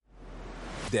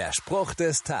Der Spruch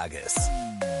des Tages.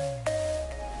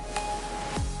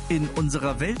 In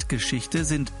unserer Weltgeschichte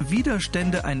sind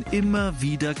Widerstände ein immer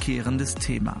wiederkehrendes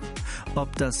Thema.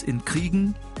 Ob das in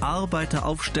Kriegen,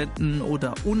 Arbeiteraufständen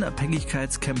oder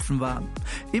Unabhängigkeitskämpfen war.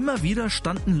 Immer wieder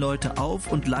standen Leute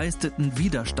auf und leisteten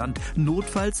Widerstand,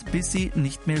 notfalls bis sie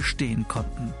nicht mehr stehen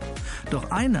konnten. Doch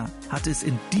einer hat es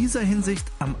in dieser Hinsicht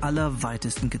am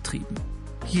allerweitesten getrieben.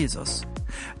 Jesus.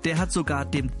 Der hat sogar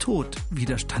dem Tod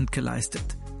Widerstand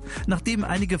geleistet. Nachdem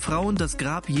einige Frauen das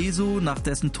Grab Jesu nach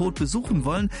dessen Tod besuchen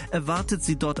wollen, erwartet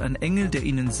sie dort ein Engel, der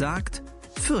ihnen sagt: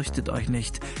 Fürchtet euch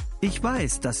nicht. Ich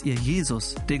weiß, dass ihr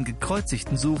Jesus, den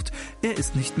Gekreuzigten, sucht. Er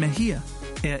ist nicht mehr hier.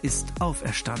 Er ist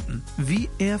auferstanden, wie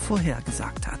er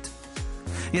vorhergesagt hat.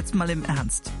 Jetzt mal im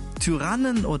Ernst.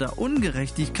 Tyrannen oder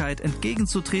Ungerechtigkeit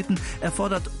entgegenzutreten,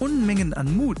 erfordert Unmengen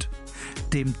an Mut.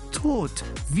 Dem Tod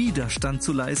Widerstand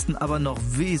zu leisten, aber noch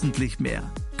wesentlich mehr.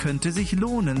 Könnte sich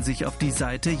lohnen, sich auf die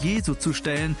Seite Jesu zu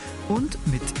stellen und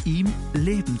mit ihm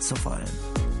leben zu wollen.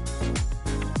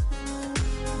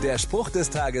 Der Spruch des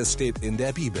Tages steht in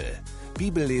der Bibel.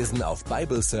 Bibellesen auf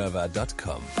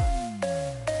bibleserver.com.